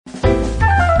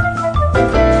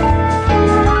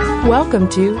Welcome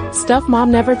to Stuff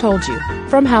Mom Never Told You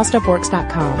from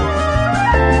HowStuffWorks.com.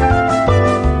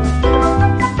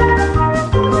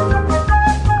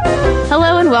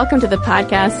 Hello and welcome to the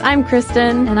podcast. I'm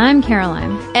Kristen. And I'm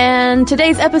Caroline. And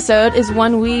today's episode is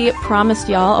one we promised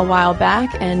y'all a while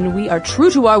back, and we are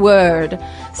true to our word.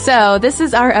 So this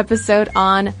is our episode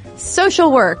on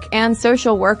social work and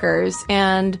social workers.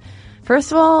 And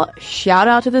first of all, shout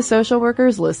out to the social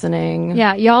workers listening.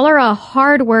 Yeah, y'all are a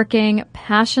hardworking,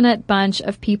 passionate bunch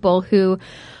of people who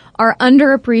are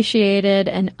underappreciated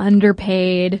and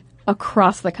underpaid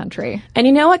across the country. And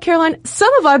you know what, Caroline?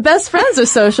 Some of our best friends are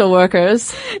social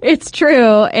workers. It's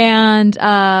true. And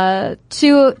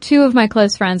two of my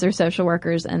close friends are social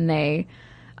workers, and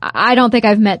I don't think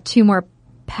I've met two more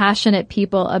passionate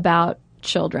people about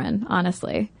children,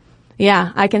 honestly.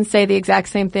 Yeah, I can say the exact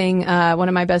same thing. One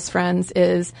of my best friends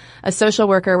is a social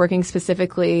worker working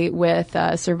specifically with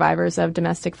survivors of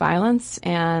domestic violence,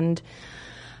 and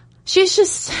she's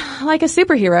just like a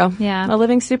superhero. Yeah. A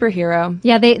living superhero.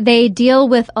 Yeah, they deal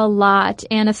with a lot,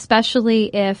 and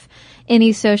especially if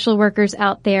any social workers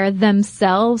out there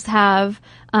themselves have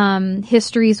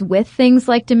histories with things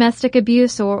like domestic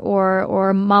abuse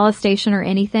or molestation or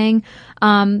anything,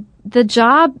 the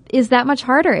job is that much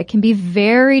harder. It can be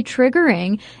very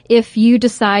triggering if you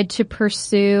decide to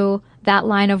pursue that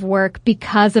line of work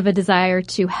because of a desire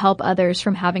to help others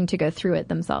from having to go through it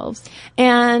themselves.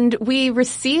 And we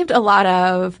received a lot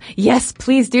of, yes,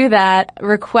 please do that,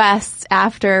 requests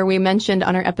after we mentioned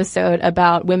on our episode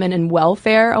about women in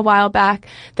welfare a while back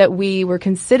that we were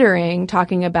considering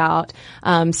talking about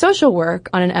social work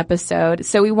on an episode.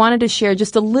 So we wanted to share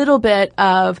just a little bit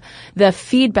of the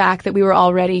feedback that we were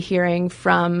already hearing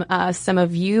from some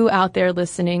of you out there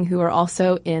listening who are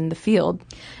also in the field.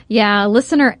 Yeah,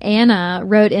 listener Anna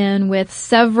wrote in with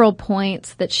several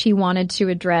points that she wanted to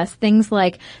address. Things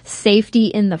like safety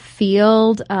in the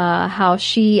field, how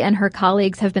she and her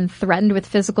colleagues have been threatened with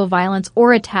physical violence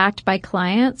or attacked by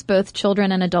clients, both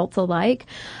children and adults alike.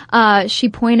 She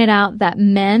pointed out that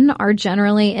men are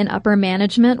generally in upper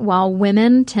management while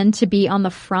women tend to be on the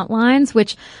front lines,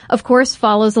 which of course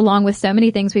follows along with so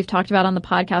many things we've talked about on the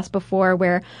podcast before,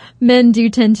 where men do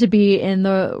tend to be in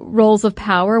the roles of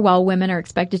power while women are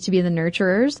expected to be the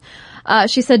nurturers.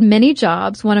 She said many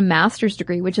jobs want a master's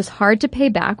degree, which is hard to pay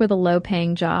back with a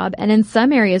low-paying job. And in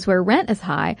some areas where rent is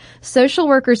high, social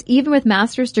workers, even with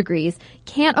master's degrees,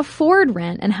 can't afford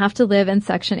rent and have to live in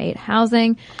Section 8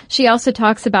 housing. She also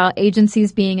talks about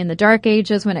agencies being in the dark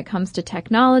ages when it comes to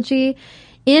technology.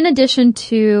 In addition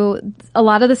to a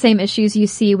lot of the same issues you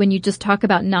see when you just talk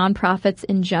about nonprofits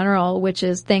in general, which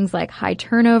is things like high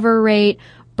turnover rate,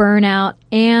 burnout,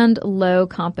 and low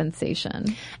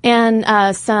compensation.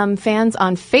 And some fans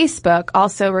on Facebook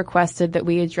also requested that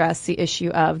we address the issue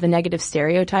of the negative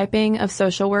stereotyping of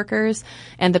social workers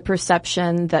and the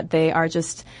perception that they are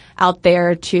just out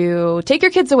there to take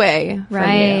your kids away from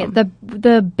right. you.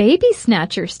 The baby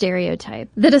snatcher stereotype,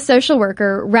 that a social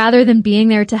worker, rather than being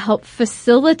there to help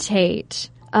facilitate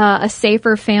a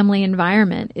safer family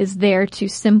environment, is there to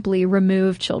simply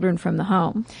remove children from the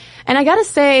home. And I gotta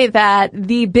say that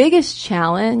the biggest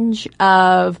challenge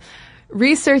of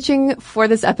researching for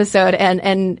this episode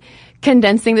and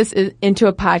condensing this into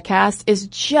a podcast is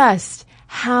just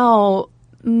how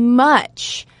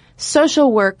much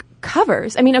social work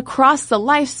covers. I mean, across the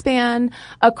lifespan,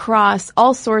 across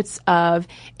all sorts of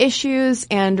issues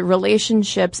and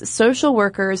relationships, social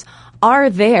workers are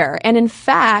there. And in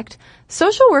fact,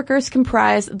 social workers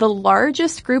comprise the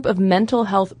largest group of mental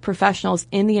health professionals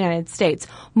in the United States,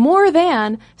 more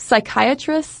than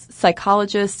psychiatrists,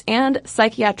 psychologists, and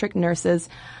psychiatric nurses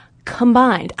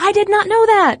combined. I did not know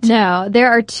that. No, there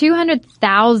are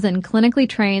 200,000 clinically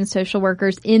trained social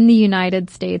workers in the United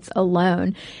States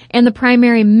alone. And the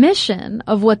primary mission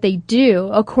of what they do,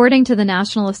 according to the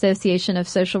National Association of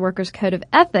Social Workers Code of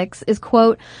Ethics, is,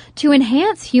 quote, to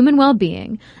enhance human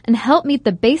well-being and help meet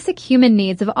the basic human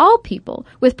needs of all people,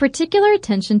 with particular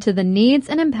attention to the needs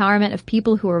and empowerment of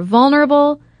people who are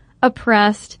vulnerable,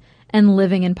 oppressed, and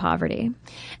living in poverty.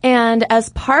 And as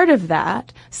part of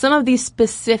that, some of these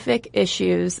specific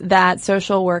issues that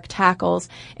social work tackles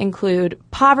include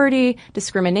poverty,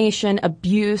 discrimination,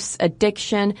 abuse,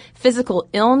 addiction, physical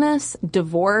illness,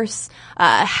 divorce,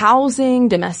 housing,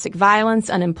 domestic violence,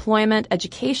 unemployment,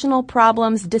 educational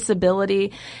problems,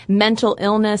 disability, mental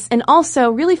illness, and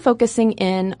also really focusing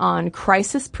in on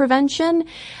crisis prevention,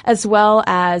 as well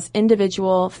as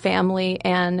individual, family,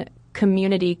 and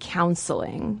community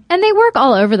counseling. And they work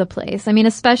all over the place. I mean,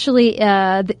 especially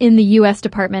in the U.S.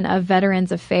 Department of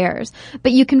Veterans Affairs.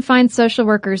 But you can find social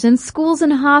workers in schools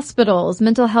and hospitals,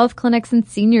 mental health clinics and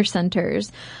senior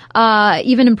centers,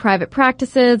 even in private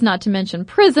practices, not to mention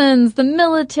prisons, the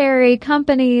military,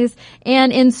 companies,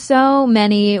 and in so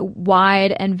many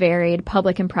wide and varied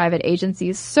public and private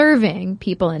agencies serving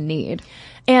people in need.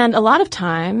 And a lot of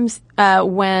times,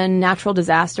 when natural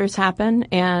disasters happen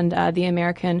and the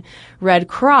American Red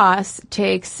Cross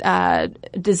takes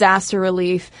disaster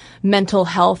relief mental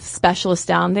health specialists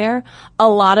down there, a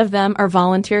lot of them are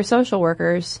volunteer social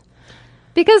workers.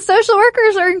 Because social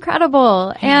workers are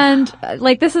incredible. Yeah. And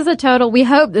we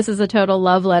hope this is a total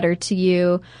love letter to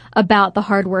you about the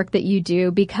hard work that you do,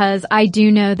 because I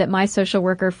do know that my social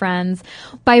worker friends,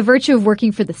 by virtue of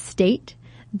working for the state,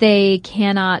 they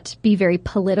cannot be very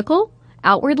political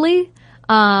outwardly,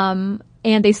 and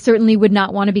they certainly would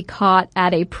not want to be caught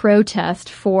at a protest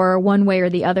for one way or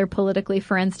the other politically,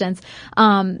 for instance.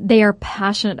 They are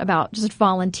passionate about just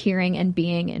volunteering and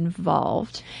being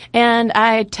involved. And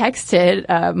I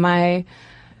texted my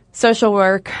social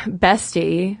work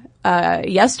bestie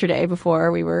yesterday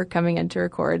before we were coming in to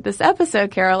record this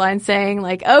episode, Caroline, saying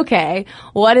like, okay,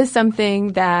 what is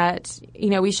something that,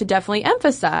 we should definitely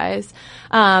emphasize?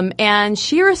 And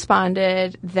she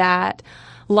responded that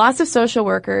lots of social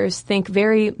workers think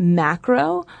very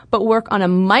macro, but work on a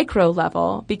micro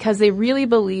level because they really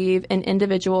believe in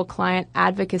individual client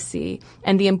advocacy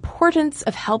and the importance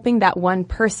of helping that one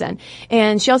person.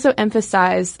 And she also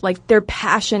emphasized like their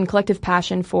passion, collective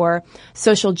passion for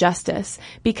social justice,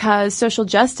 because social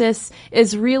justice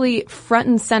is really front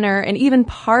and center and even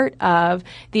part of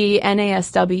the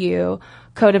NASW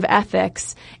Code of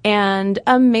Ethics, and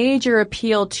a major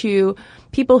appeal to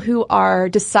people who are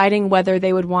deciding whether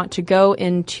they would want to go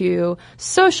into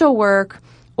social work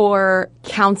or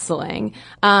counseling.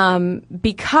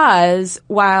 Because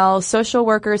while social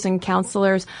workers and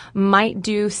counselors might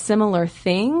do similar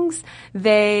things,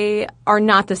 they are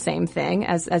not the same thing,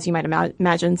 as you might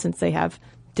imagine, since they have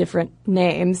different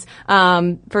names.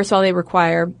 First of all, they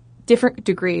require different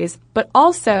degrees, but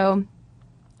also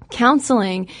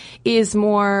counseling is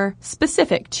more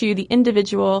specific to the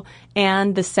individual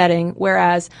and the setting,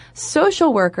 whereas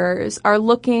social workers are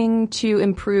looking to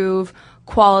improve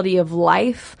quality of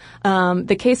life.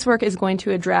 The casework is going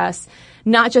to address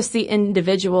not just the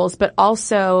individuals, but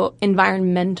also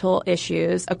environmental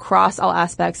issues across all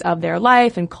aspects of their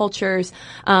life and cultures,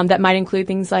 that might include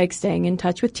things like staying in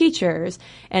touch with teachers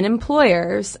and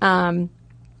employers.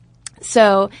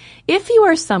 So if you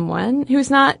are someone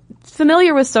who's not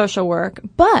familiar with social work,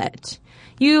 but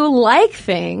you like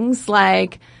things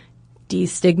like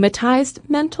destigmatized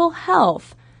mental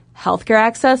health, healthcare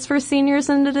access for seniors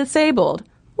and the disabled,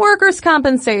 workers'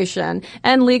 compensation,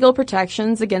 and legal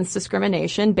protections against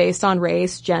discrimination based on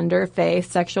race, gender,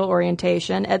 faith, sexual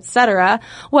orientation, etc.,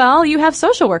 well, you have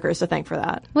social workers to thank for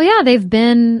that. Well, yeah, they've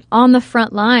been on the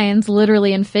front lines,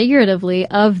 literally and figuratively,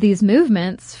 of these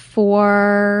movements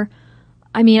for,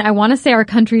 I want to say our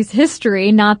country's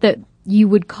history, not that you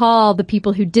would call the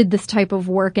people who did this type of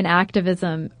work and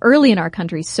activism early in our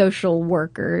country social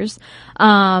workers.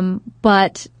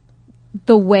 But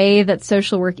the way that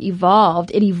social work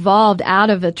evolved, it evolved out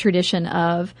of a tradition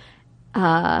of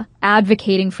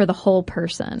advocating for the whole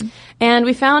person. And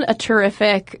we found a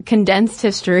terrific condensed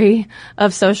history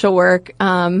of social work,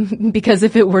 because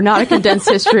if it were not a condensed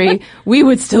history, we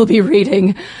would still be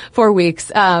reading for weeks.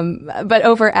 But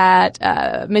over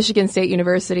at Michigan State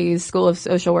University's School of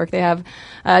Social Work, they have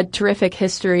a terrific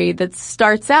history that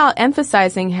starts out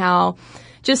emphasizing how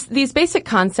just these basic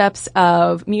concepts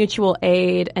of mutual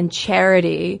aid and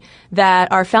charity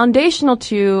that are foundational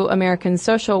to American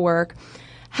social work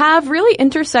have really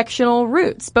intersectional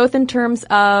roots, both in terms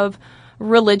of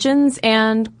religions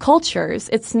and cultures.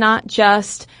 It's not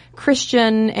just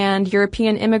Christian and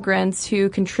European immigrants who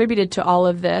contributed to all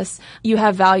of this. You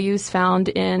have values found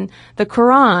in the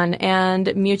Quran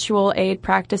and mutual aid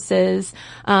practices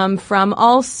from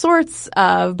all sorts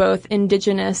of both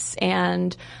indigenous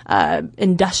and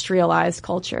industrialized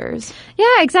cultures.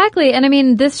 Yeah, exactly.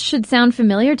 And this should sound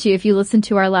familiar to you if you listen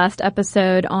to our last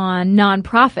episode on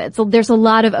nonprofits. So there's a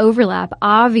lot of overlap,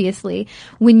 obviously,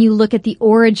 when you look at the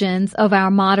origins of our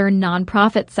modern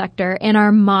nonprofit sector and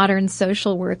our modern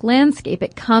social work landscape.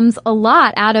 It comes a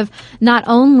lot out of not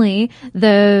only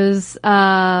those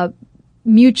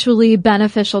mutually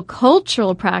beneficial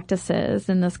cultural practices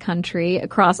in this country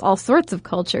across all sorts of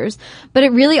cultures, but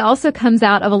it really also comes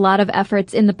out of a lot of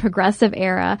efforts in the progressive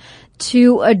era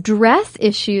to address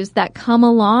issues that come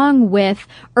along with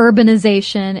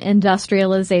urbanization,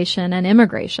 industrialization, and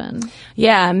immigration.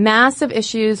 Yeah, massive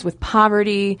issues with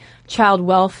poverty, child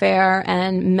welfare,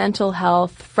 and mental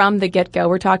health from the get-go.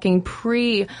 We're talking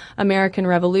pre-American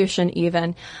Revolution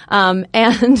even.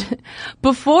 And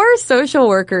before social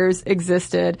workers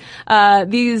existed,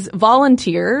 these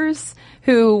volunteers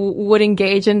who would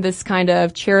engage in this kind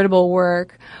of charitable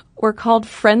work were called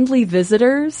friendly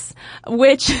visitors,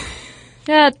 which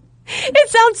Yeah, it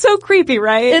sounds so creepy,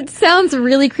 right? it sounds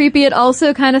really creepy. It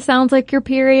also kind of sounds like your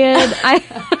period.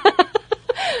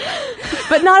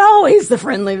 But not always the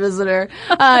friendly visitor.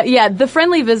 Yeah, the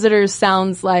friendly visitors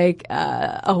sounds like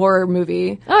a horror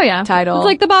movie. Oh yeah, title. It's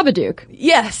like the Babadook.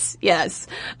 Yes.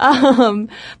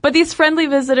 But these friendly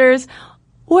visitors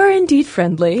were indeed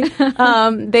friendly.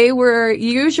 They were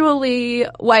usually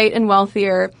white and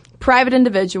wealthier, private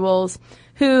individuals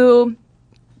who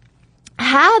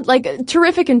had like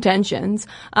terrific intentions,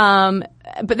 but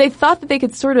they thought that they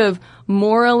could sort of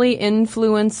morally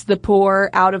influence the poor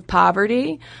out of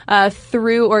poverty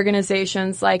through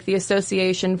organizations like the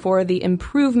Association for the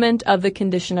Improvement of the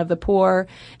Condition of the Poor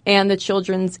and the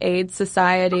Children's Aid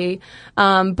Society.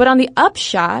 But on the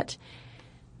upshot,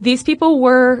 these people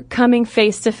were coming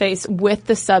face to face with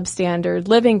the substandard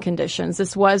living conditions.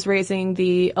 This was raising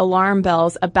the alarm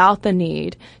bells about the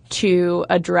need to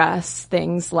address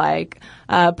things like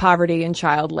poverty and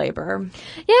child labor.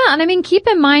 Yeah, and I mean, keep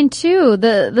in mind too,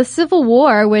 the Civil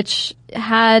War, which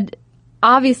had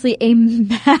obviously a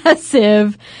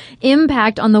massive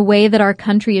impact on the way that our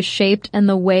country is shaped and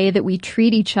the way that we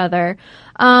treat each other.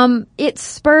 It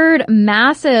spurred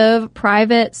massive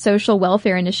private social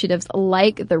welfare initiatives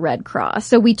like the Red Cross.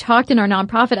 So we talked in our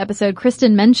nonprofit episode,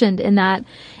 Kristen mentioned in that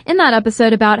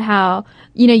episode about how,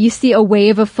 you see a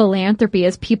wave of philanthropy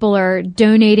as people are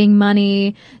donating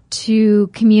money to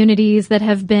communities that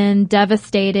have been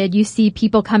devastated. You see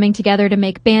people coming together to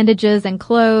make bandages and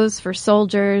clothes for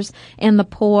soldiers and the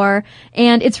poor.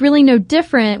 And it's really no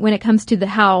different when it comes to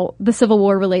how the Civil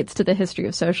War relates to the history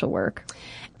of social work.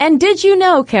 And did you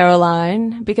know,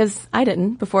 Caroline, because I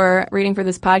didn't before reading for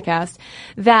this podcast,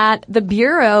 that the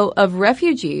Bureau of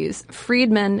Refugees,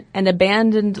 Freedmen, and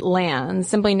Abandoned Lands,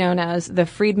 simply known as the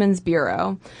Freedmen's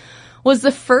Bureau, was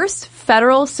the first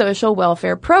federal social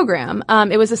welfare program.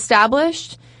 It was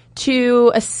established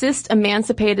to assist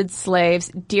emancipated slaves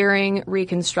during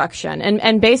Reconstruction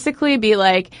and basically be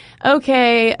like,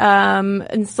 okay,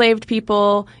 enslaved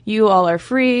people, you all are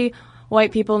free.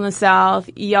 White people in the South,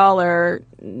 y'all are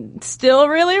still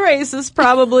really racist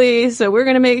probably, so we're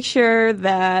going to make sure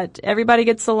that everybody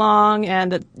gets along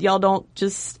and that y'all don't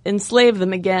just enslave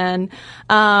them again.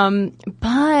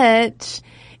 But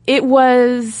it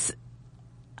was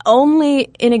only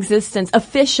in existence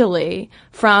officially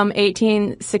from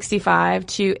 1865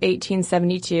 to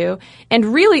 1872, and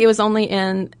really it was only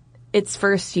in its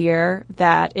first year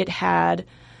that it had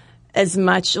as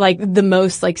much like the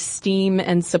most like steam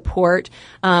and support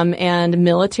and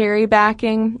military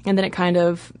backing, and then it kind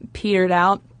of petered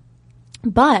out.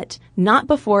 But not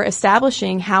before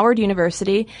establishing Howard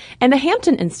University and the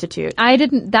Hampton Institute.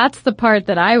 That's the part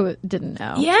that I didn't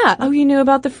know. Yeah. Oh, you knew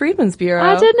about the Freedmen's Bureau.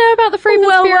 I did know about the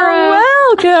Freedmen's Bureau.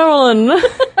 Well, Carolyn.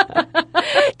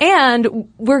 And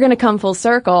we're going to come full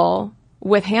circle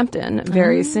with Hampton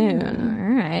very soon.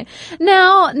 All right.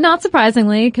 Now, not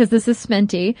surprisingly, because this is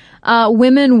Sminty,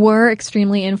 women were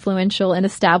extremely influential in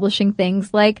establishing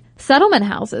things like settlement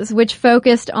houses, which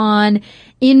focused on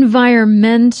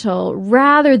environmental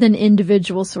rather than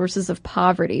individual sources of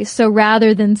poverty. So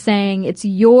rather than saying it's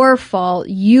your fault,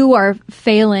 you are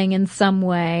failing in some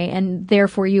way, and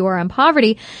therefore you are in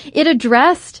poverty, it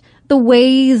addressed the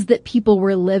ways that people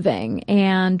were living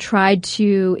and tried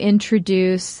to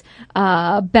introduce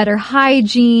better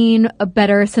hygiene, a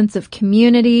better sense of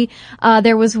community.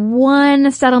 There was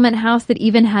one settlement house that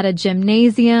even had a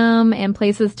gymnasium and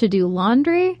places to do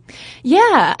laundry.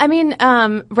 Yeah. I mean,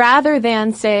 rather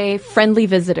than, say, friendly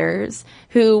visitors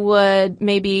who would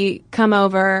maybe come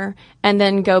over and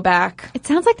then go back. It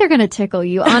sounds like they're going to tickle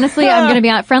you. Honestly, I'm going to be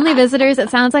honest. Friendly visitors, it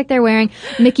sounds like they're wearing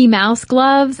Mickey Mouse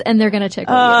gloves and they're going to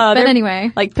tickle you. But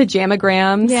anyway. Like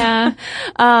pajamagrams. Yeah.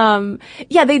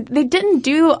 Yeah, they didn't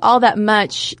do all that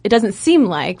much, it doesn't seem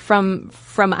like, from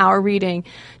our reading,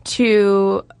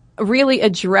 to really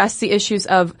address the issues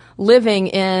of living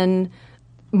in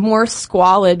more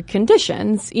squalid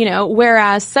conditions,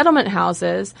 whereas settlement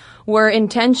houses were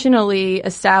intentionally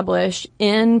established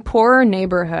in poorer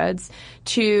neighborhoods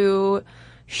to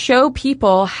show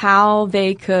people how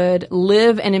they could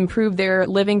live and improve their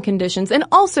living conditions, and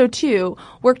also to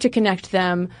work to connect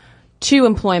them to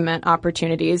employment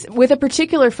opportunities with a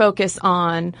particular focus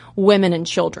on women and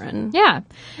children. Yeah.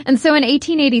 And so in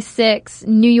 1886,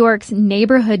 New York's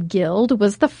Neighborhood Guild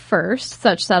was the first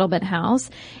such settlement house.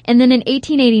 And then in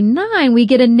 1889, we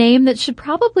get a name that should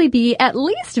probably be at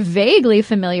least vaguely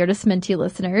familiar to Sminty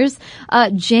listeners.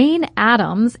 Jane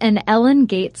Addams and Ellen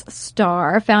Gates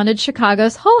Starr founded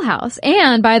Chicago's Hull House.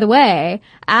 And by the way,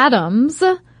 Addams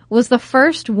was the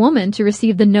first woman to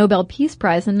receive the Nobel Peace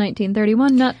Prize in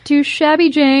 1931. Not too shabby,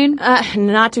 Jane.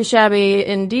 Not too shabby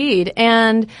indeed.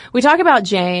 And we talk about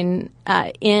Jane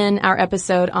in our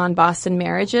episode on Boston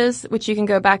marriages, which you can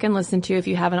go back and listen to if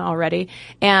you haven't already.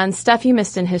 And Stuff You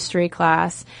Missed in History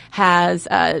class has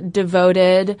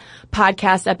devoted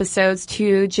podcast episodes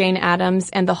to Jane Addams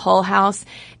and the Hull House.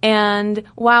 And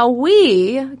while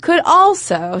we could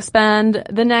also spend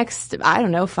the next,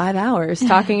 5 hours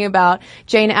talking about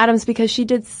Jane Addams because she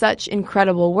did such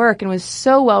incredible work and was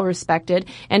so well respected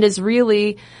and is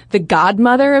really the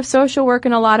godmother of social work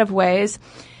in a lot of ways.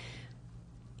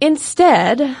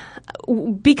 Instead,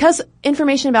 because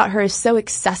information about her is so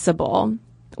accessible,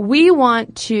 we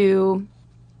want to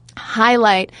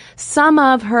highlight some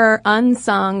of her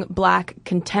unsung Black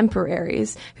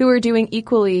contemporaries who are doing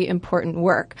equally important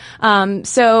work.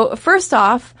 So first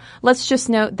off, let's just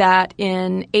note that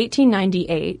in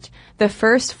 1898, the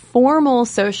first formal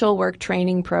social work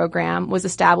training program was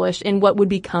established in what would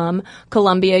become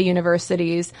Columbia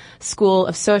University's School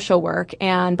of Social Work.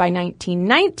 And by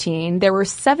 1919, there were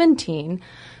 17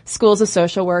 schools of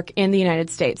social work in the United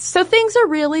States. So things are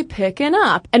really picking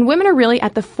up. And women are really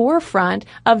at the forefront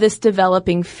of this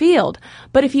developing field.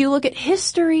 But if you look at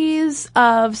histories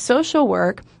of social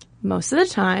work, most of the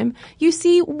time, you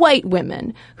see white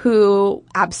women who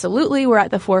absolutely were at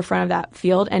the forefront of that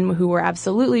field and who were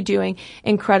absolutely doing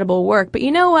incredible work. But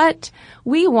you know what?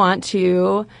 We want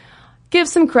to give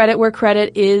some credit where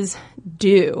credit is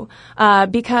due.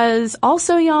 Because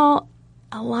also, y'all,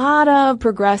 a lot of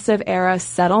progressive era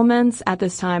settlements at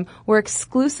this time were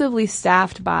exclusively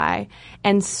staffed by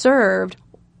and served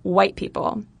white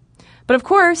people. But of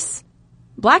course,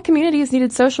 Black communities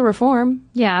needed social reform.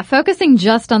 Yeah, focusing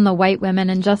just on the white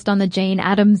women and just on the Jane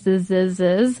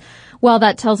Addamses, while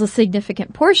that tells a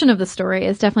significant portion of the story,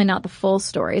 is definitely not the full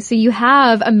story. So you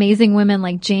have amazing women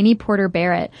like Janie Porter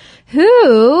Barrett,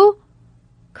 who,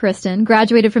 Kristen,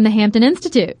 graduated from the Hampton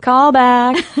Institute. Call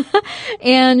back.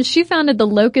 And she founded the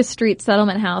Locust Street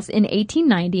Settlement House in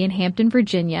 1890 in Hampton,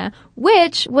 Virginia,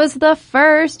 which was the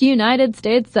first United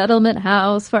States settlement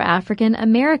house for African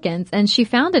Americans. And she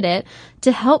founded it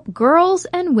to help girls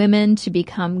and women to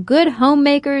become good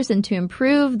homemakers and to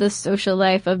improve the social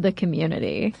life of the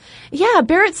community. Yeah,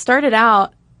 Barrett started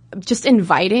out just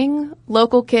inviting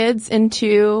local kids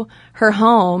into her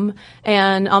home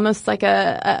and almost like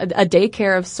a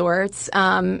daycare of sorts.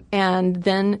 And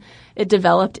then it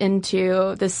developed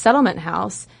into this settlement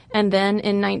house. And then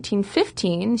in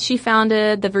 1915, she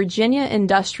founded the Virginia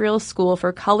Industrial School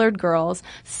for Colored Girls,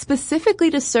 specifically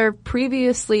to serve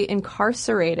previously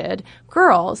incarcerated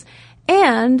girls.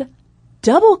 And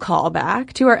double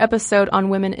callback to our episode on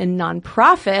women in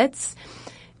nonprofits,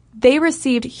 they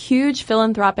received huge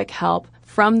philanthropic help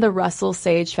from the Russell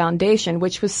Sage Foundation,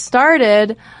 which was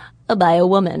started by a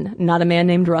woman, not a man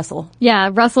named Russell. Yeah,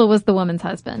 Russell was the woman's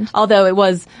husband. Although it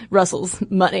was Russell's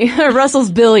money,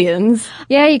 Russell's billions.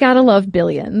 Yeah, you gotta love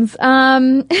billions.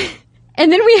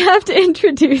 And then we have to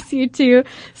introduce you to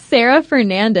Sarah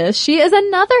Fernandez. She is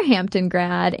another Hampton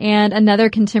grad and another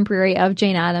contemporary of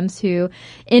Jane Addams who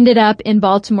ended up in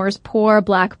Baltimore's poor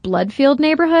Black Bloodfield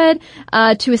neighborhood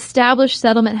to establish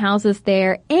settlement houses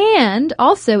there and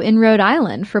also in Rhode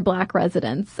Island for Black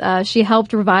residents. She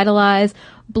helped revitalize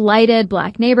blighted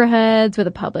Black neighborhoods with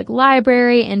a public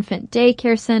library, infant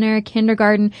daycare center,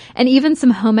 kindergarten, and even some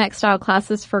home ec style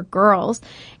classes for girls.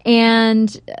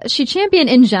 And she championed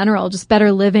in general just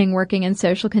better living, working in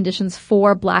social conditions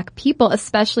for Black people,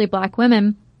 especially Black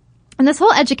women. And this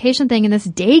whole education thing and this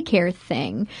daycare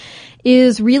thing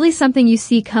is really something you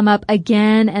see come up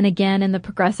again and again in the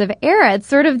progressive era. It's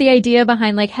sort of the idea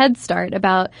behind like Head Start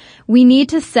about we need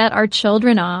to set our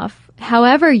children off,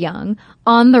 however young,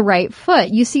 on the right foot.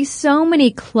 You see so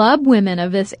many club women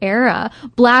of this era,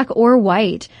 Black or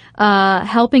white,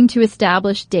 helping to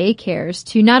establish daycares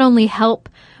to not only help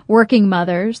working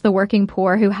mothers, the working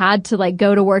poor who had to like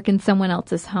go to work in someone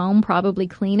else's home, probably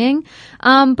cleaning,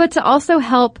 but to also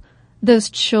help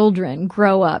those children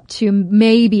grow up to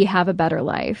maybe have a better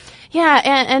life. Yeah,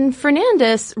 and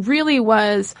Fernandez really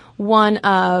was one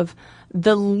of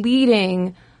the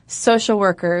leading social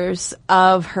workers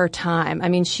of her time. I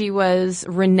mean, she was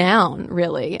renowned,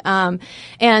 really. And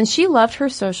she loved her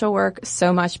social work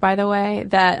so much, by the way,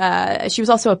 that she was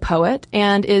also a poet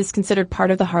and is considered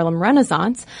part of the Harlem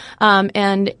Renaissance.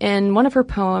 And in one of her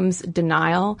poems,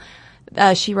 Denial,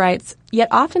 she writes, "Yet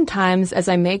oftentimes as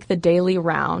I make the daily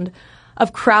round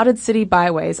of crowded city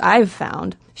byways, I've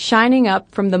found, shining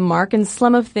up from the mark and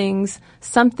slum of things,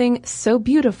 something so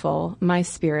beautiful my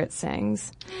spirit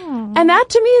sings." Aww. And that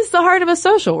to me is the heart of a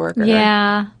social worker.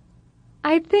 Yeah.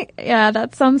 I think,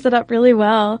 that sums it up really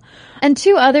well. And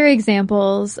two other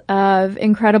examples of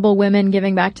incredible women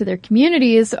giving back to their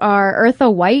communities are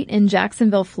Eartha White in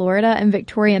Jacksonville, Florida, and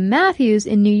Victoria Matthews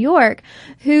in New York,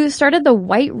 who started the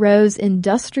White Rose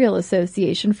Industrial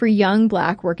Association for young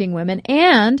Black working women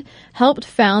and helped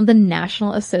found the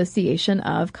National Association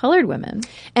of Colored Women.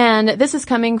 And this is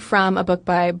coming from a book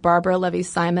by Barbara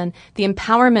Levy-Simon, The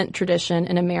Empowerment Tradition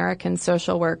in American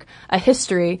Social Work, A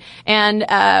History. And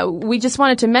we just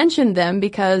wanted to mention them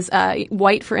because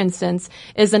White, for instance,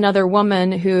 is another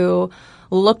woman who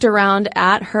looked around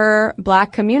at her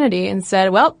Black community and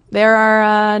said, well, there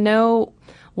are no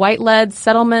white-led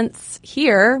settlements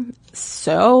here,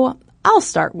 so I'll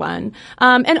start one.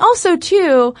 And also,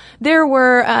 too, there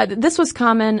were, this was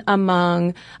common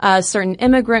among certain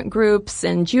immigrant groups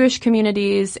and Jewish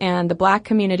communities and the Black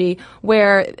community,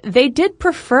 where they did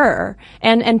prefer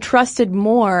and trusted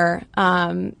more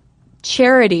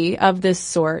charity of this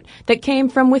sort that came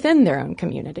from within their own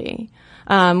community,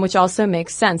 which also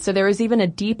makes sense. So there was even a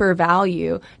deeper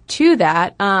value to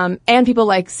that. And people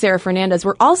like Sarah Fernandez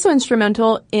were also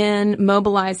instrumental in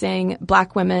mobilizing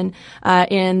Black women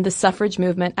in the suffrage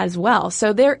movement as well.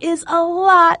 So there is a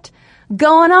lot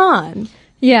going on.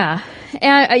 Yeah.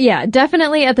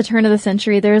 Definitely at the turn of the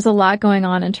century, there's a lot going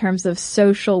on in terms of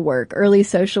social work, early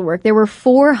social work. There were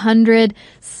 400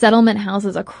 settlement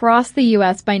houses across the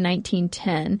U.S. by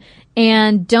 1910.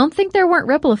 And don't think there weren't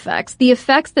ripple effects. The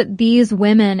effects that these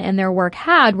women and their work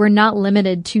had were not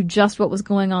limited to just what was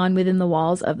going on within the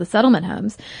walls of the settlement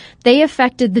homes. They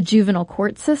affected the juvenile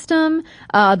court system,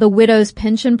 the widows'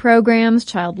 pension programs,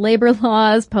 child labor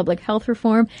laws, public health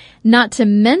reform, not to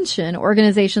mention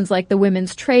organizations like the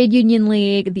Women's Trade Union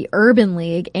League, the Urban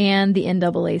League, and the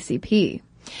NAACP.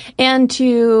 And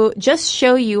to just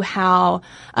show you how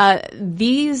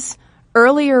these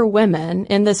earlier women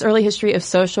in this early history of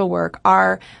social work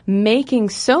are making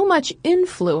so much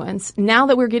influence now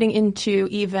that we're getting into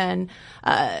even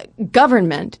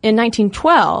government. In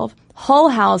 1912, Hull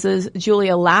House's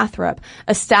Julia Lathrop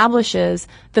establishes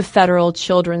the Federal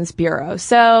Children's Bureau.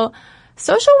 So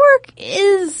social work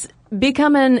is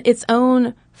becoming its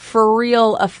own for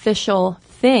real official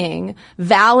thing,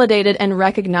 validated and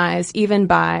recognized even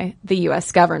by the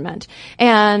U.S. government.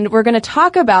 And we're going to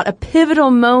talk about a pivotal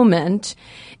moment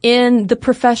in the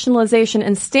professionalization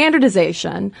and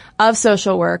standardization of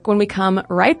social work when we come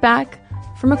right back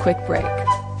from a quick break.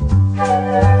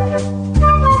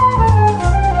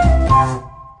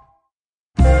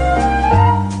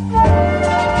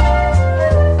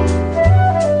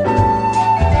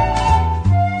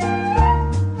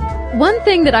 One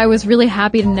thing that I was really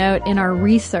happy to note in our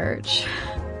research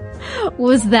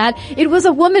was that it was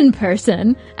a woman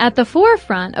person at the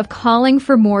forefront of calling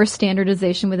for more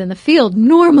standardization within the field.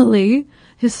 Normally,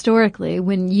 historically,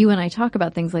 when you and I talk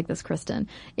about things like this, Kristen,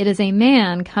 it is a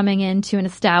man coming into an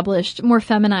established, more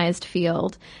feminized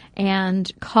field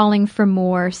and calling for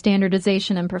more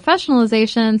standardization and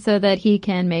professionalization so that he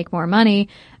can make more money,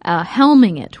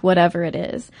 helming it, whatever it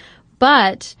is.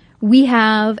 But we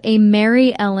have a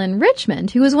Mary Ellen Richmond,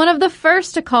 who was one of the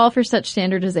first to call for such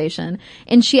standardization,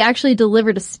 and she actually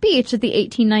delivered a speech at the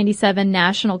 1897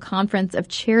 National Conference of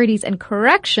Charities and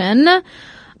Correction,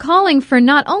 calling for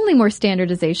not only more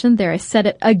standardization, there I said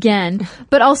it again,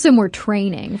 but also more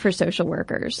training for social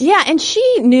workers. Yeah, and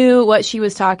she knew what she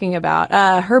was talking about.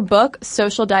 Her book,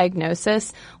 Social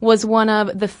Diagnosis, was one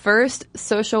of the first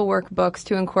social work books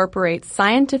to incorporate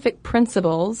scientific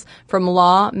principles from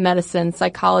law, medicine,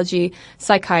 psychology,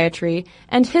 psychiatry,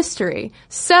 and history.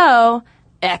 So,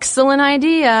 excellent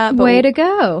idea. Way to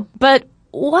go. But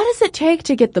what does it take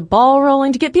to get the ball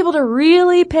rolling, to get people to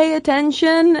really pay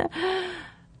attention?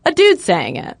 A dude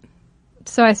saying it.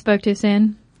 So I spoke too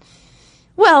soon?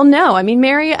 Well, no. I mean,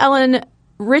 Mary Ellen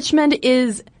Richmond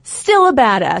is still a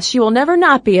badass. She will never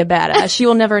not be a badass. She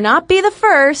will never not be the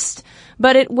first,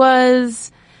 but it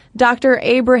was Dr.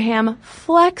 Abraham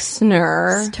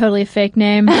Flexner. It's totally a fake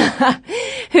name.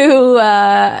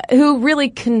 who really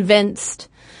convinced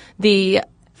the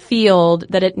field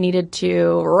that it needed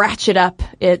to ratchet up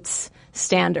its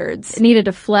standards. It needed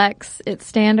to flex its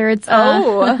standards.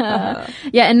 Yeah,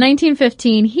 in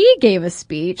 1915, he gave a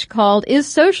speech called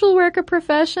Is Social Work a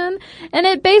Profession? And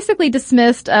it basically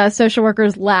dismissed social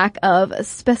workers' lack of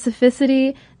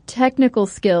specificity, technical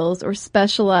skills, or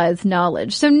specialized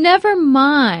knowledge. So never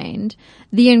mind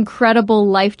the incredible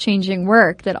life-changing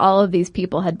work that all of these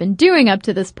people had been doing up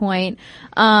to this point.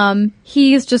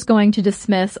 He's just going to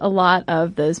dismiss a lot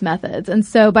of those methods. And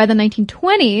so by the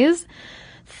 1920s,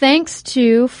 thanks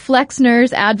to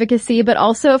Flexner's advocacy, but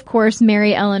also, of course,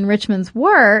 Mary Ellen Richmond's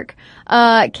work,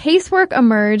 casework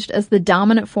emerged as the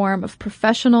dominant form of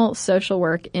professional social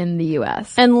work in the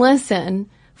U.S. And listen,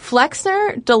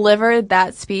 Flexner delivered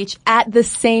that speech at the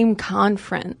same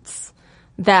conference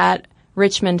that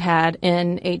Richmond had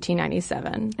in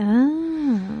 1897.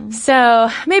 Oh. So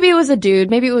maybe it was a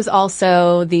dude. Maybe it was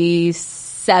also the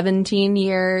 17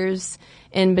 years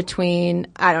in between.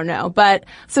 I don't know. But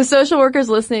so social workers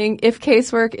listening, if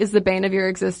casework is the bane of your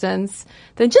existence,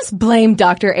 then just blame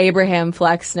Dr. Abraham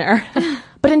Flexner.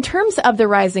 But in terms of the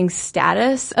rising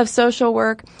status of social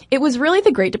work, it was really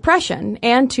the Great Depression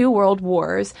and 2 world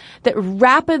wars that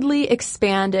rapidly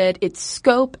expanded its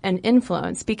scope and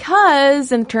influence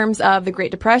because in terms of the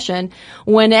Great Depression,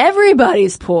 when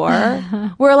everybody's poor,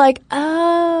 we're like,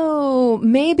 oh,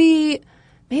 maybe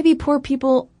poor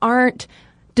people aren't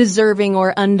deserving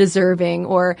or undeserving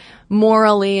or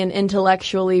morally and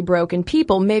intellectually broken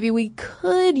people. Maybe we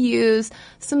could use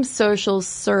some social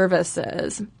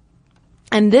services.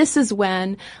 And this is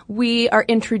when we are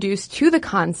introduced to the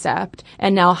concept,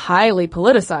 and now highly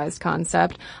politicized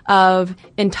concept, of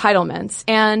entitlements.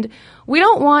 And we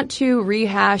don't want to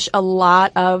rehash a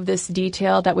lot of this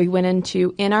detail that we went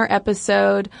into in our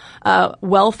episode,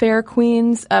 Welfare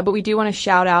Queens, but we do want to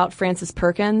shout out Frances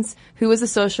Perkins, who was a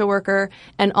social worker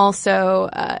and also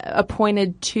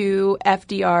appointed to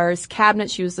FDR's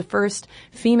cabinet. She was the first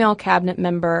female cabinet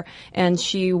member, and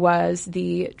she was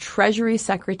the Treasury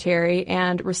Secretary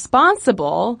and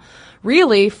responsible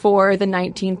really for the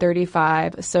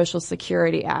 1935 Social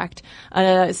Security Act.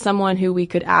 Someone who we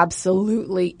could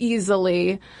absolutely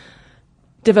easily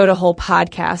devote a whole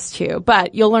podcast to.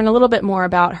 But you'll learn a little bit more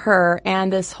about her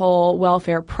and this whole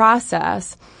welfare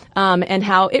process, and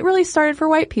how it really started for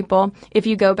white people if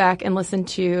you go back and listen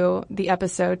to the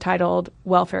episode titled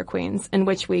Welfare Queens, in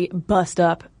which we bust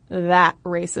up that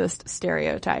racist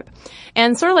stereotype.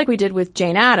 And sort of like we did with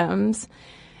Jane Addams,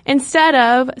 instead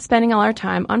of spending all our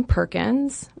time on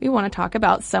Perkins, we want to talk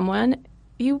about someone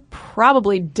you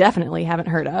probably definitely haven't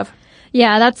heard of.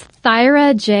 Yeah, that's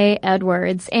Thyra J.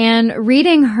 Edwards. And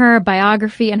reading her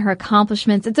biography and her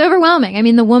accomplishments, it's overwhelming. I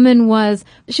mean, the woman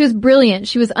she was brilliant.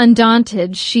 She was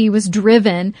undaunted. She was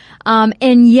driven.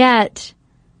 And yet,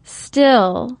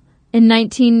 still, in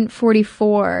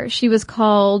 1944, she was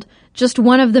called just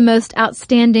one of the most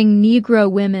outstanding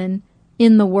Negro women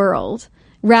in the world,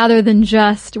 rather than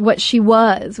just what she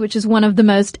was, which is one of the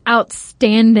most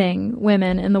outstanding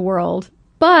women in the world.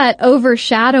 But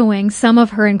overshadowing some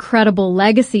of her incredible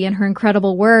legacy and her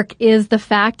incredible work is the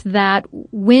fact that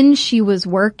when she was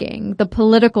working, the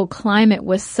political climate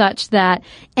was such that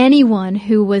anyone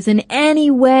who was in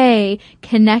any way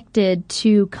connected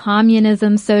to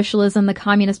communism, socialism, the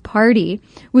Communist Party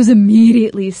was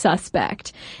immediately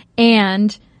suspect.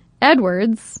 And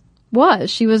Edwards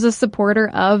she was a supporter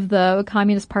of the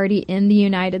Communist Party in the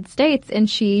United States, and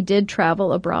she did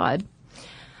travel abroad.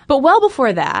 But well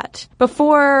before that,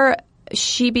 before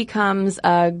she becomes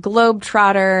a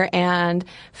globetrotter and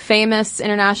famous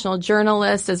international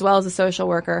journalist as well as a social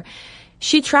worker,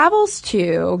 she travels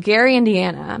to Gary,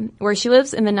 Indiana, where she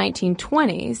lives in the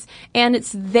 1920s, and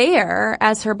it's there,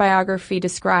 as her biography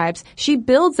describes, she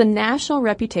builds a national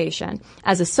reputation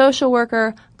as a social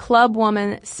worker, club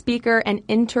woman, speaker, and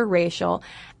interracial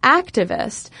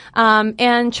activist.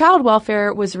 And child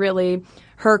welfare was really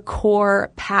her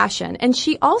core passion. And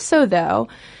she also, though,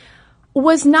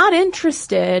 was not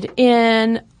interested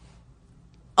in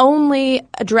only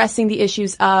addressing the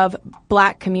issues of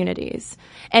Black communities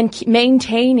and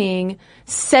maintaining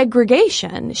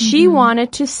segregation. Mm-hmm. She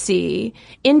wanted to see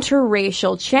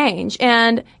interracial change.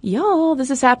 And y'all, this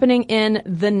is happening in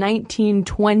the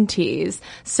 1920s.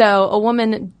 So a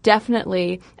woman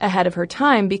definitely ahead of her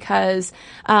time because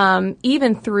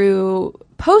even through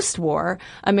post-war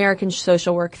American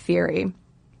social work theory,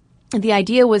 the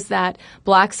idea was that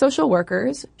Black social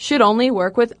workers should only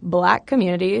work with Black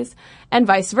communities and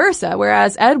vice versa,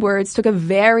 whereas Edwards took a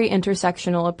very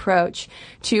intersectional approach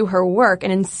to her work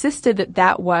and insisted that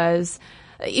that was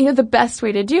the best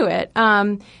way to do it.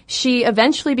 She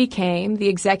eventually became the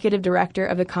executive director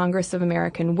of the Congress of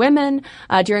American Women.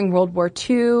 During World War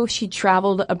II, she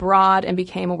traveled abroad and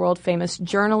became a world-famous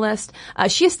journalist.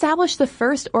 She established the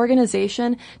first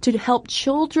organization to help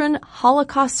children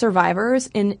Holocaust survivors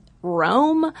in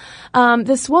Rome.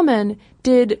 This woman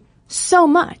did so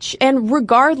much, and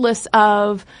regardless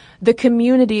of the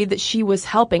community that she was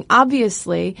helping,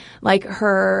 obviously, like,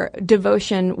 her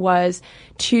devotion was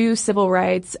to civil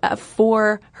rights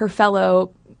for her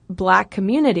fellow Black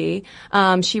community.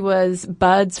 She was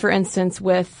buds, for instance,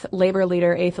 with labor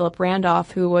leader A. Philip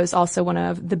Randolph, who was also one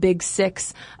of the big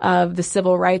six of the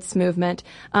civil rights movement.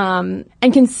 And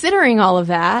considering all of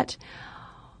that,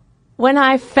 when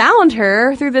I found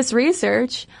her through this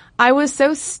research, I was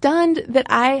so stunned that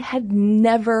I had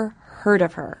never heard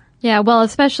of her. Yeah, well,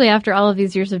 especially after all of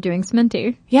these years of doing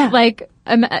Sminty. Yeah.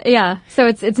 So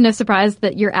it's no surprise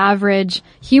that your average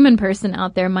human person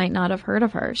out there might not have heard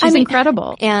of her. She's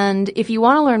incredible. And if you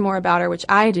want to learn more about her, which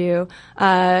I do,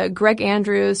 Greg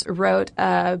Andrews wrote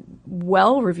a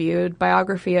well-reviewed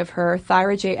biography of her,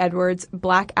 Thyra J. Edwards,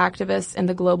 Black Activist in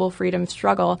the Global Freedom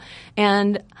Struggle.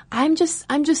 And I'm just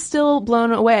still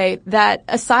blown away that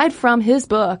aside from his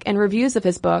book and reviews of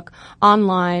his book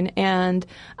online and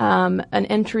an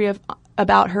entry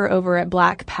about her over at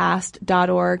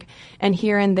blackpast.org and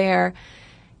here and there,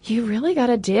 you really got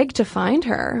to dig to find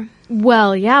her.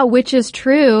 Well, yeah, which is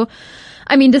true.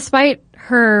 I mean, despite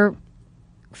her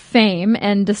fame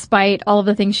and despite all of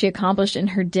the things she accomplished in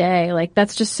her day, like,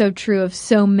 that's just so true of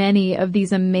so many of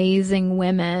these amazing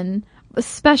women,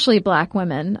 especially Black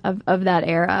women of that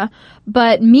era.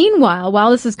 But meanwhile,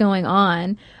 while this is going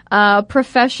on,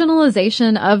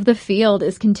 professionalization of the field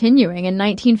is continuing. In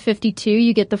 1952,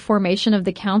 you get the formation of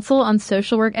the Council on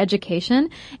Social Work Education,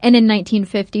 and in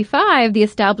 1955, the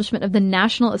establishment of the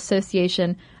National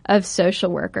Association of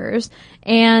Social Workers.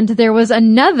 And there was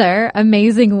another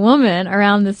amazing woman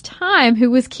around this time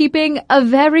who was keeping a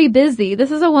very busy.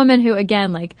 This is a woman who,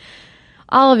 again, like,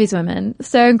 all of these women,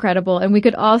 so incredible. And we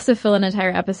could also fill an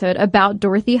entire episode about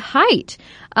Dorothy Height,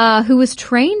 who was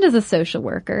trained as a social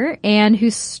worker and who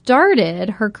started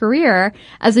her career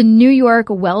as a New York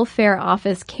welfare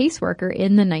office caseworker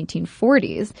in the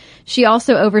 1940s. She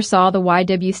also oversaw the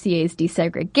YWCA's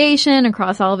desegregation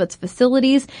across all of its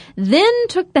facilities, then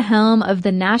took the helm of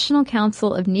the National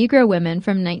Council of Negro Women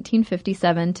from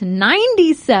 1957 to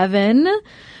 97.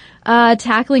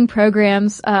 Tackling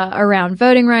programs around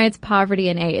voting rights, poverty,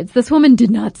 and AIDS. This woman did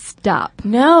not stop.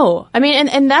 No. I mean,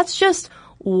 and that's just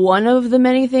one of the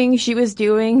many things she was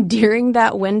doing during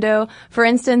that window. For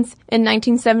instance, in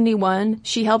 1971,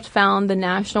 she helped found the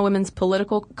National Women's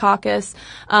Political Caucus.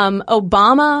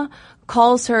 Obama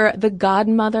calls her the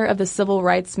godmother of the civil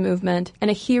rights movement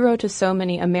and a hero to so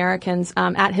many Americans.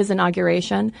 At his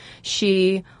inauguration,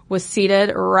 she was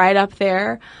seated right up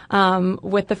there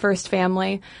with the First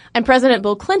Family. And President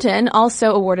Bill Clinton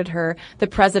also awarded her the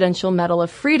Presidential Medal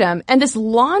of Freedom. And this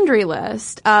laundry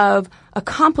list of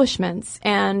accomplishments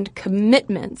and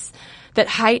commitments that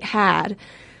Height had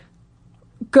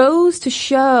goes to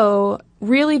show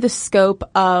really the scope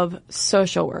of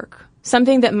social work,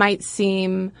 something that might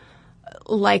seem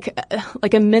like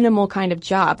a minimal kind of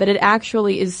job, that it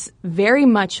actually is very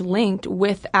much linked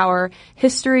with our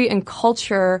history and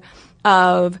culture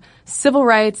of civil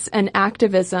rights and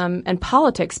activism and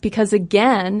politics, because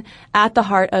again, at the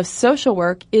heart of social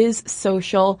work is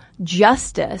social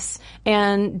justice.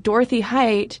 And Dorothy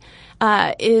Height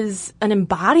is an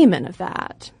embodiment of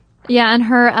that. Yeah, and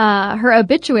her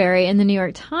obituary in the New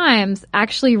York Times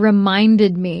actually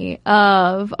reminded me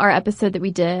of our episode that we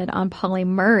did on Polly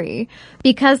Murray,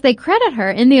 because they credit her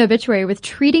in the obituary with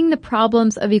treating the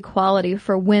problems of equality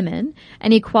for women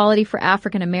and equality for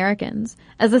African Americans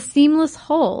as a seamless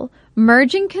whole,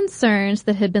 merging concerns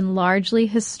that had been largely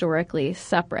historically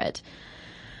separate.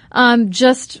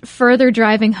 Just further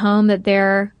driving home that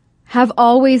there have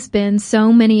always been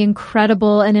so many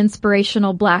incredible and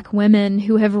inspirational Black women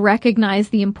who have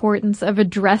recognized the importance of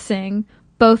addressing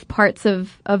both parts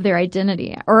of their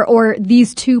identity, or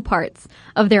these two parts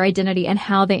of their identity and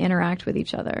how they interact with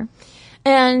each other.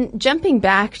 And jumping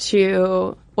back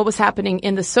to what was happening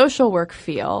in the social work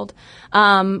field,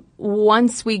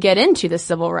 once we get into the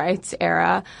civil rights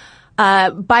era,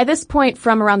 by this point,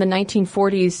 from around the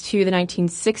 1940s to the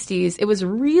 1960s, it was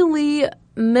really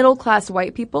middle-class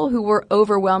white people who were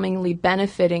overwhelmingly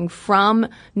benefiting from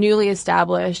newly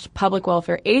established public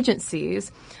welfare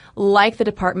agencies like the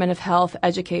Department of Health,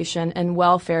 Education, and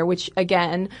Welfare, which,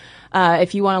 again,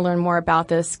 if you want to learn more about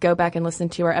this, go back and listen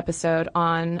to our episode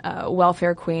on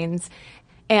welfare queens.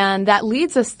 And that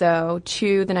leads us, though,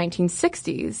 to the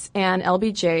 1960s and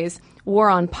LBJ's War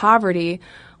on Poverty,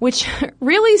 which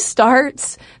really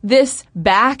starts this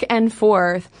back and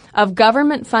forth of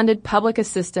government-funded public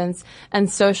assistance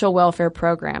and social welfare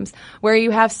programs, where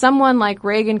you have someone like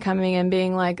Reagan coming in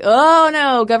being like, oh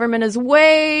no, government is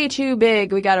way too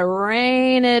big, we gotta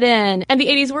rein it in. And the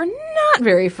 80s were not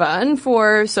very fun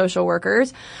for social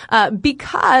workers,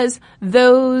 because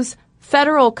those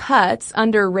federal cuts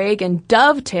under Reagan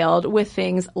dovetailed with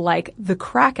things like the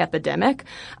crack epidemic.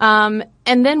 And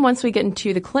then once we get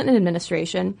into the Clinton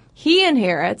administration, he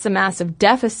inherits a massive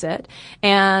deficit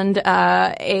and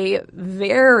a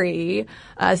very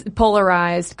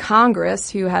polarized Congress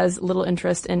who has little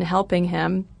interest in helping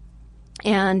him.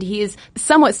 And he's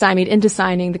somewhat stymied into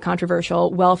signing the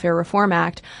controversial Welfare Reform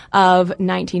Act of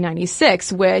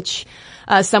 1996, which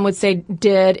some would say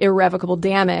did irrevocable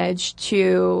damage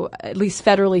to at least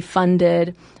federally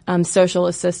funded social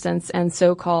assistance and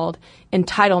so-called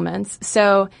entitlements.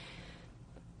 So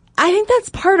I think that's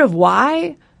part of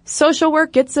why social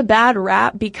work gets a bad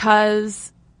rap,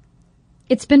 because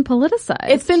it's been politicized.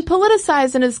 It's been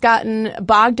politicized and has gotten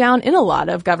bogged down in a lot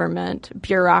of government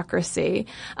bureaucracy.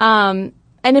 And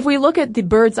if we look at the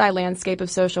bird's eye landscape of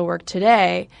social work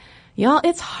today, y'all,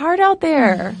 it's hard out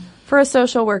there for a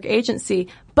social work agency,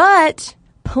 but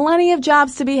plenty of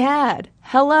jobs to be had.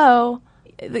 Hello.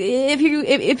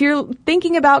 If you're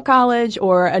thinking about college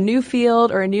or a new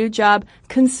field or a new job,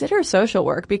 consider social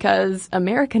work, because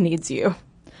America needs you.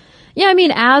 Yeah, I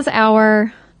mean, as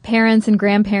our parents and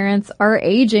grandparents are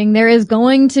aging, there is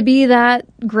going to be that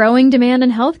growing demand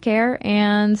in healthcare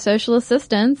and social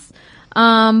assistance.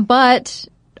 But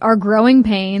our growing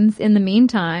pains in the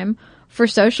meantime for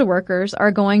social workers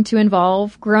are going to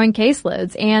involve growing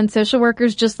caseloads. And social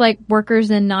workers, just like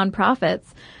workers in nonprofits,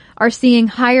 are seeing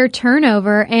higher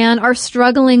turnover and are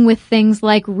struggling with things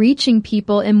like reaching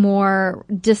people in more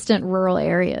distant rural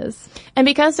areas. And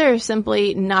because there are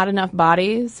simply not enough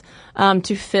bodies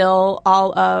to fill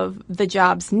all of the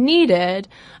jobs needed,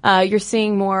 you're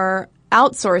seeing more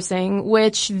outsourcing,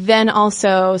 which then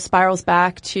also spirals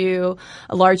back to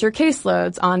larger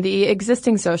caseloads on the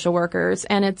existing social workers.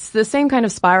 And it's the same kind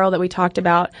of spiral that we talked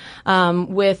about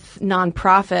with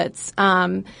nonprofits.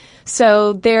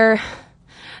 So there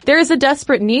is a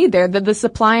desperate need there. The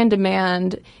supply and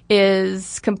demand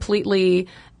is completely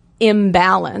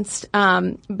imbalanced.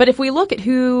 But if we look at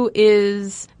who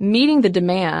is meeting the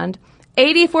demand,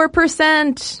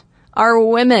 84% are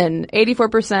women.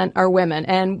 84% are women,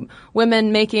 and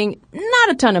women making not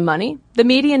a ton of money. The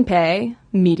median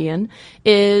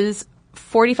is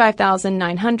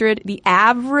 $45,900. The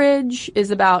average is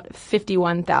about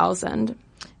 $51,000.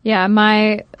 Yeah,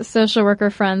 my social worker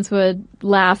friends would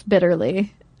laugh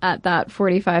bitterly at that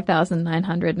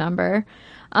 $45,900 number.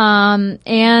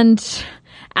 And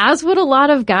as would a lot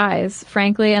of guys,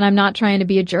 frankly, and I'm not trying to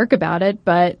be a jerk about it,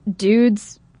 but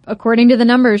dudes, according to the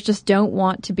numbers, just don't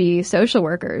want to be social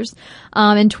workers.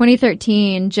 In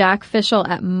 2013, Jack Fischel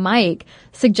at Mike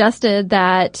suggested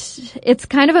that it's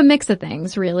kind of a mix of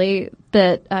things, really,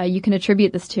 that you can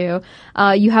attribute this to.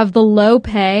 You have the low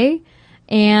pay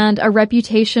and a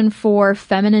reputation for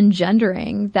feminine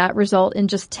gendering that result in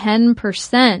just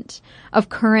 10% of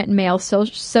current male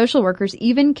social workers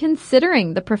even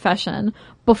considering the profession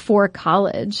before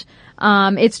college.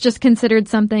 It's just considered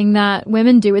something that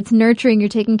women do. It's nurturing. You're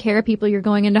taking care of people. You're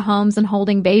going into homes and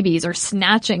holding babies or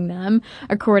snatching them,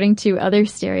 according to other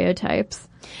stereotypes.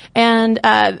 And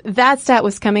that stat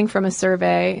was coming from a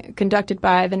survey conducted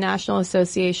by the National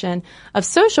Association of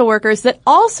Social Workers that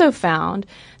also found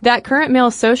that current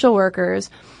male social workers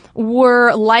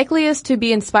were likeliest to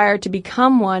be inspired to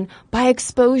become one by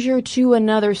exposure to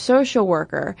another social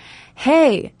worker.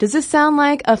 Hey, does this sound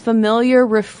like a familiar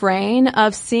refrain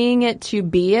of seeing it to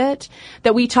be it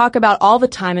that we talk about all the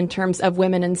time in terms of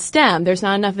women in STEM? There's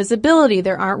not enough visibility.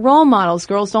 There aren't role models.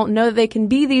 Girls don't know that they can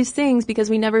be these things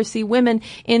because we never see women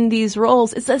in these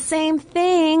roles. It's the same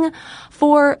thing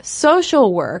for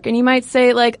social work. And you might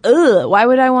say like, ugh, why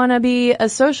would I want to be a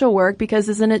social work? Because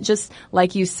isn't it just,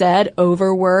 like you said,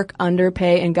 overwork,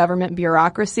 underpay, and government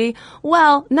bureaucracy?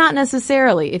 Well, not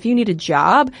necessarily. If you need a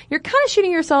job, you're kind of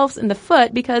shooting yourselves in the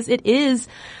foot because it is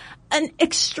an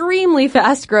extremely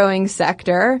fast-growing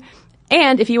sector.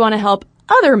 And if you want to help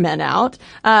other men out,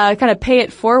 kind of pay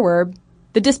it forward,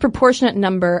 the disproportionate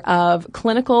number of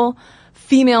clinical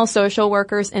female social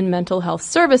workers in mental health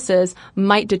services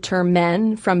might deter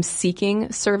men from seeking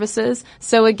services.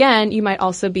 So again, you might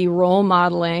also be role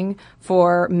modeling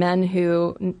for men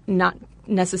who not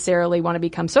necessarily want to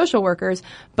become social workers,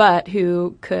 but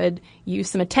who could use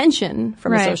some attention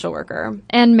from a social worker.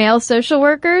 And male social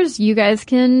workers, you guys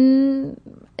can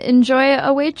enjoy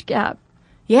a wage gap.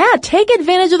 Yeah, take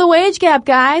advantage of the wage gap,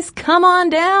 guys. Come on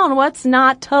down. What's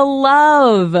not to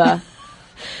love?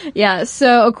 Yeah,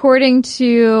 so according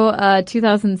to a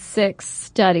 2006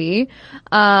 study,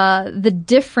 the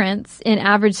difference in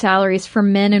average salaries for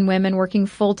men and women working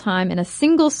full-time in a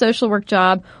single social work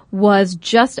job was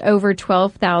just over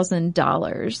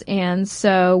 $12,000. And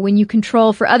so when you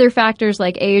control for other factors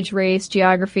like age, race,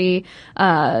 geography,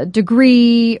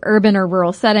 degree, urban or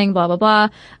rural setting, blah, blah, blah,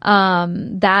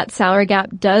 that salary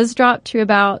gap does drop to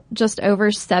about just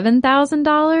over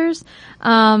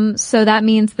 $7,000. So that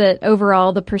means that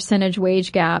overall the percentage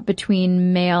wage gap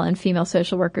between male and female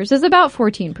social workers is about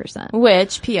 14%.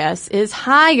 Which, P.S., is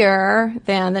higher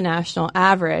than the national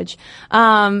average.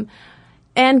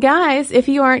 And guys, if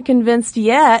you aren't convinced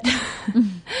yet,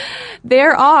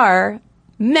 there are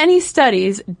many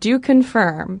studies do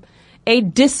confirm a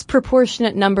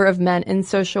disproportionate number of men in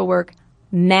social work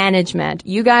management.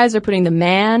 You guys are putting the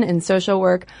man in social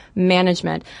work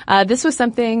management. This was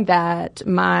something that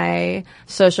my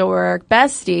social work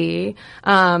bestie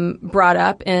brought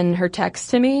up in her text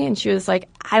to me, and she was like,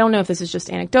 I don't know if this is just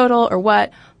anecdotal or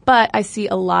what, but I see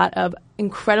a lot of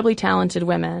incredibly talented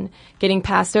women getting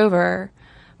passed over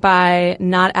by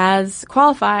not as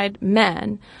qualified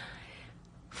men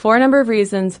for a number of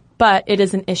reasons, but it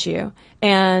is an issue.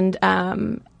 And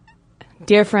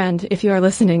dear friend, if you are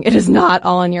listening, it is not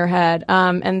all in your head.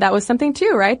 And that was something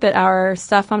too, right? That our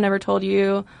Stuff Mom Never Told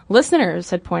You listeners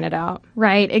had pointed out.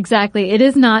 Right, exactly. It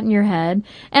is not in your head.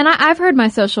 And I've heard my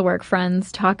social work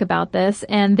friends talk about this,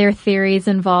 and their theories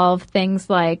involve things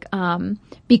like,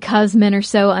 because men are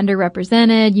so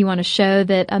underrepresented, you want to show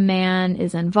that a man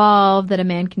is involved, that a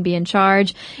man can be in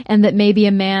charge, and that maybe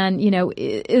a man, you know,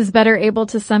 is better able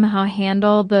to somehow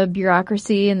handle the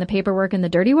bureaucracy and the paperwork and the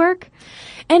dirty work.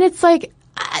 And it's like,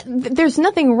 there's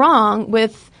nothing wrong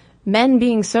with men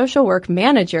being social work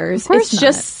managers. It's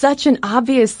just such an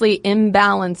obviously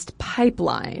imbalanced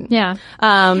pipeline. Yeah.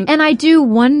 And I do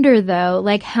wonder though,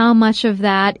 like how much of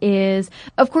that is,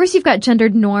 of course you've got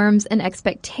gendered norms and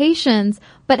expectations,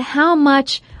 but how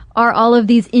much are all of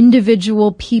these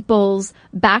individual people's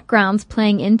backgrounds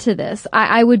playing into this?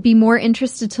 I would be more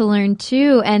interested to learn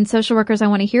too, and social workers, I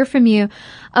want to hear from you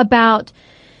about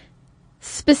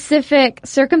specific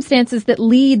circumstances that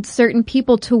lead certain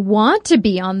people to want to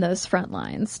be on those front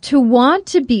lines, to want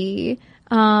to be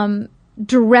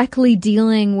directly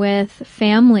dealing with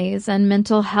families and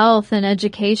mental health and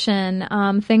education,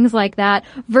 things like that,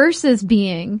 versus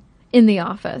being in the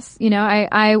office. You know,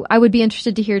 I would be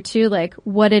interested to hear too, like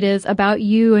what it is about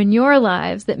you and your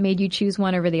lives that made you choose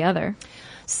one over the other.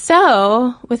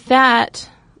 So with that,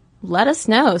 let us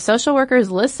know. Social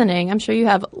workers listening, I'm sure you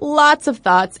have lots of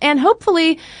thoughts, and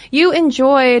hopefully you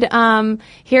enjoyed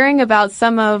hearing about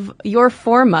some of your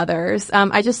foremothers.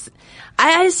 I just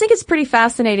think it's pretty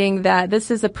fascinating that this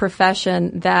is a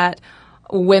profession that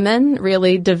women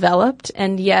really developed,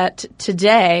 and yet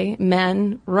today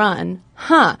men run.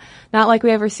 Not like we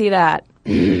ever see that.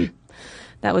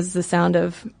 That was the sound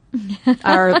of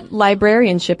our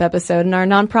librarianship episode and our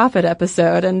nonprofit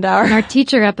episode and our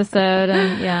teacher episode,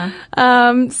 and yeah.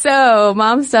 So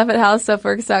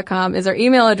momstuff@howstuffworks.com is our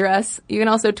email address. You can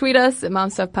also tweet us at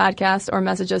momstuffpodcast or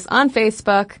message us on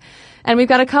Facebook. And we've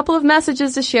got a couple of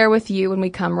messages to share with you when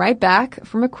we come right back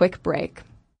from a quick break.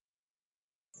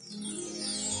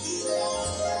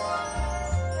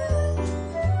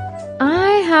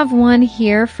 I have one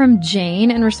here from Jane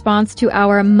in response to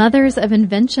our Mothers of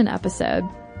Invention episode.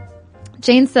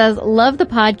 Jane says, love the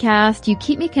podcast. You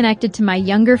keep me connected to my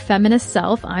younger feminist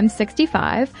self, I'm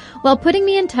 65, while putting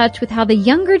me in touch with how the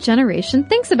younger generation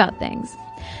thinks about things.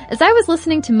 As I was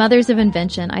listening to Mothers of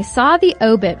Invention, I saw the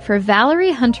obit for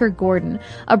Valerie Hunter Gordon,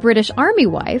 a British Army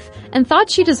wife, and thought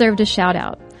she deserved a shout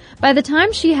out. By the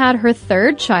time she had her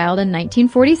third child in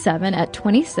 1947 at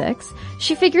 26,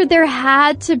 she figured there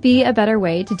had to be a better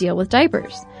way to deal with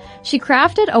diapers. She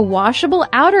crafted a washable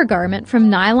outer garment from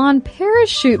nylon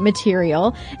parachute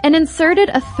material and inserted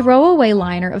a throwaway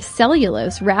liner of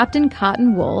cellulose wrapped in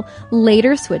cotton wool,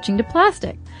 later switching to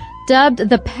plastic. Dubbed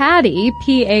the Paddy,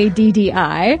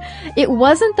 P-A-D-D-I, it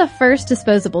wasn't the first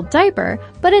disposable diaper,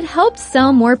 but it helped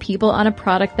sell more people on a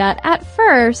product that, at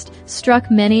first, struck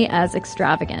many as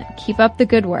extravagant. Keep up the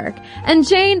good work. And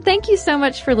Jane, thank you so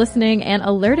much for listening and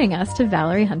alerting us to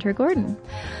Valerie Hunter Gordon.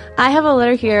 I have a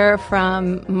letter here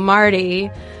from Marty,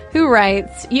 who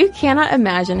writes, you cannot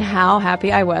imagine how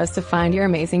happy I was to find your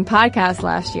amazing podcast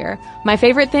last year. My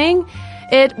favorite thing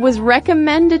It was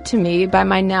recommended to me by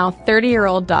my now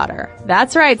 30-year-old daughter.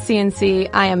 That's right, CNC.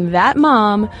 I am that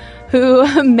mom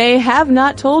who may have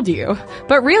not told you.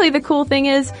 But really, the cool thing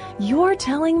is, you're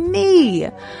telling me.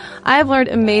 I have learned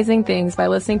amazing things by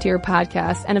listening to your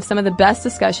podcast and have some of the best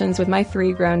discussions with my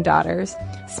 3 grown daughters.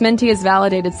 Sminty has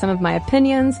validated some of my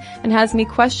opinions and has me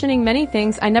questioning many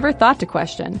things I never thought to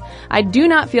question. I do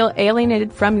not feel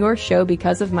alienated from your show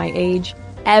because of my age,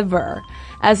 ever.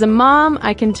 As a mom,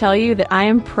 I can tell you that I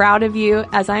am proud of you,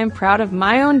 as I am proud of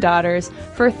my own daughters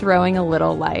for throwing a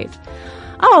little light.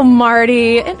 Oh,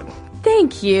 Marty,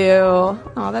 thank you.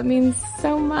 Oh, that means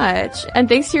so much. And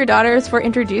thanks to your daughters for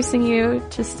introducing you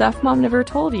to stuff Mom never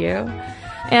told you.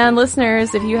 And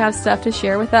listeners, if you have stuff to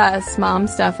share with us,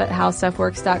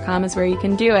 momstuff@howstuffworks.com is where you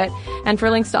can do it. And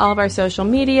for links to all of our social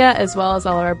media, as well as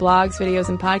all of our blogs, videos,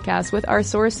 and podcasts with our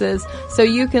sources, so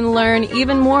you can learn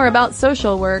even more about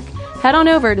social work, head on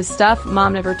over to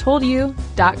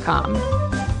stuffmomnevertoldyou.com.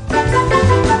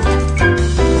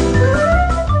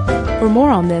 For more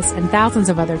on this and thousands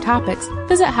of other topics,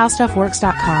 visit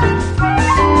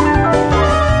howstuffworks.com.